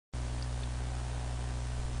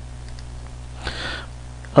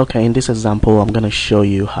Okay, in this example I'm going to show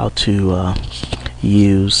you how to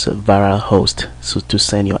use ViralHost to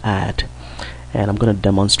send your ad, and I'm going to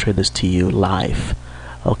demonstrate this to you live.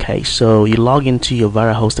 Okay, so you log into your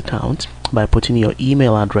ViralHost account by putting your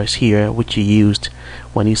email address here, which you used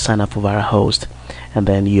when you sign up for ViralHost, and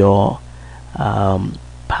then your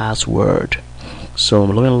password. So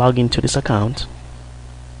I'm going to log into this account,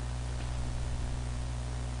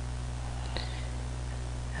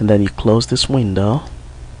 and then you close this window.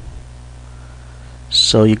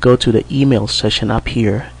 So you go to the email section up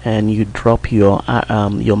here and you drop your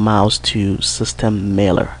mouse to system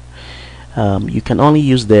mailer. You can only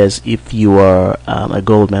use this if you are a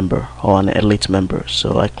gold member or an elite member.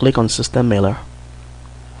 So I click on system mailer,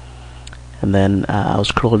 and then I'll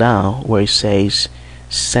scroll down where it says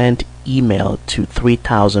send email to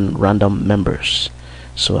 3,000 random members.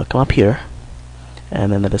 So I come up here,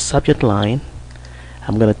 and then at the subject line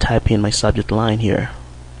I'm going to type in my subject line here.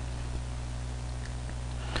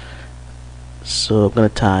 So I'm going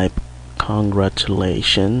to type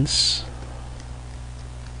congratulations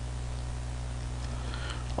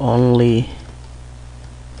only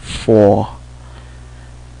for.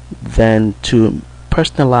 Then to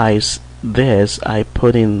personalize this, I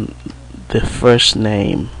put in the first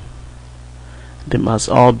name. They must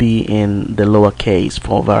all be in the lowercase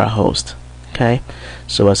for ViralHost. Okay,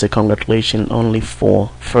 so I say congratulations only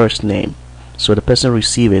for first name. So the person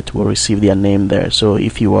receive it will receive their name there. So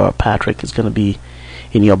if you are Patrick, it's going to be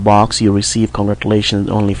in your box. You receive congratulations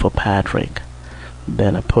only for Patrick.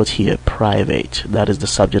 Then I put here private. That is the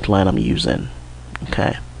subject line I'm using.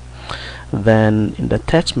 Okay. Then in the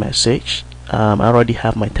text message, I already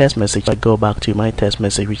have my text message. I go back to my text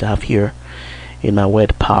message, which I have here in my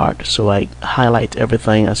word part. So I highlight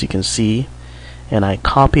everything, as you can see, and I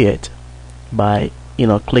copy it by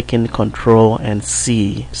clicking Control and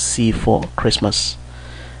C for Christmas.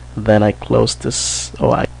 Then I close this,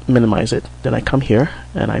 or I minimize it. Then I come here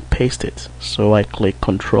and I paste it. So I click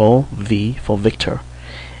Control V for Victor,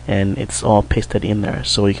 and it's all pasted in there.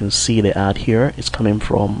 So you can see the ad here. It's coming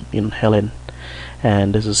from Helen,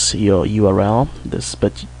 and this is your URL.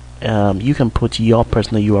 But you can put your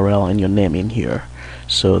personal URL and your name in here.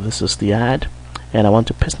 So this is the ad, and I want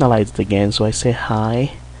to personalize it again. So I say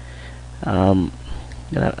hi. And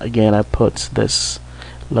again I put this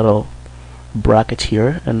little bracket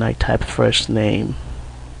here, and I type first name,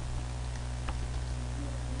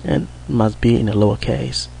 and must be in a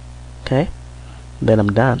lowercase. Okay, then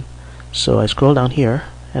I'm done. So I scroll down here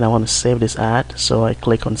and I want to save this ad, so I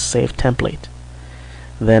click on save template.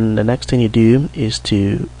 Then the next thing you do is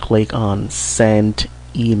to click on send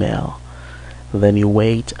email. Then you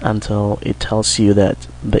wait until it tells you that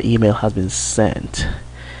the email has been sent.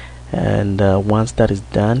 And once that is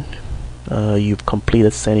done, you've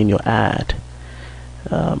completed sending your ad.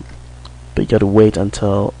 But you got to wait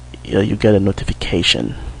until you get a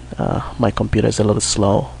notification. My computer is a little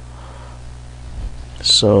slow,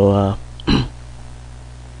 so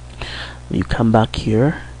you come back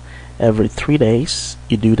here every 3 days.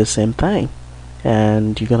 You do the same thing,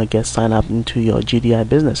 and you're gonna get signed up into your GDI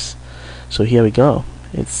business. So here we go.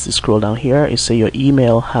 Scroll down here. It says your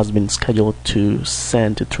email has been scheduled to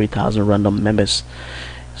send to 3,000 random members.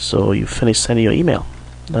 So you finish sending your email.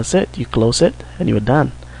 That's it. You close it and you're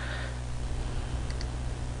done.